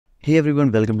Hey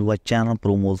everyone, welcome to my channel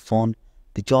Promos Phone.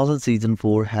 The Chosen Season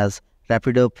 4 has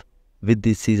wrapped up with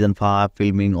this Season 5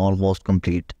 filming almost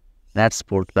complete. Let's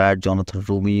spotlight Jonathan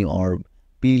Roumie or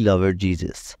beloved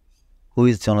Jesus. Who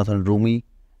is Jonathan Roumie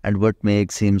and what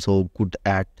makes him so good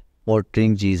at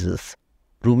portraying Jesus?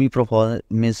 Roumie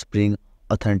performances bring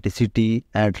authenticity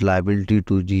and reliability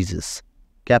to Jesus,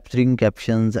 capturing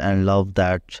captions and love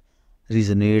that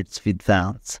resonates with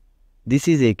fans. This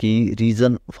is a key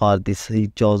reason for this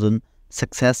chosen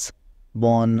success.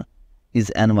 Born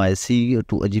is NYC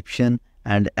to Egyptian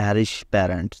and Irish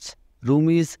parents.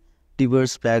 Rumi's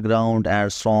diverse background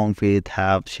and strong faith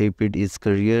have shaped his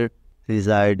career.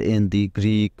 Reside in the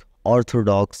Greek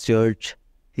Orthodox Church.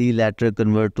 He later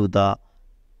converted to the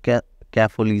Ca-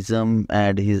 Catholicism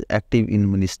and is active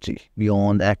in ministry.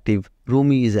 Beyond active,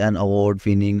 Rumi is an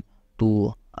award-winning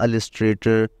to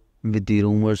illustrator with the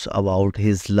rumors about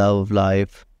his love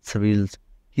life swirls.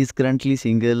 He is currently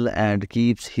single and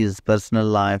keeps his personal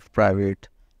life private.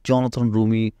 Jonathan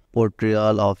Rumi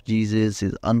portrayal of Jesus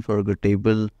is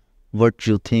unforgettable. What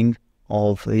you think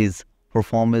of his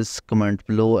performance? Comment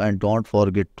below and don't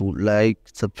forget to like,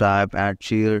 subscribe and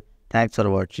share. Thanks for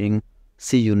watching.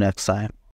 See you next time.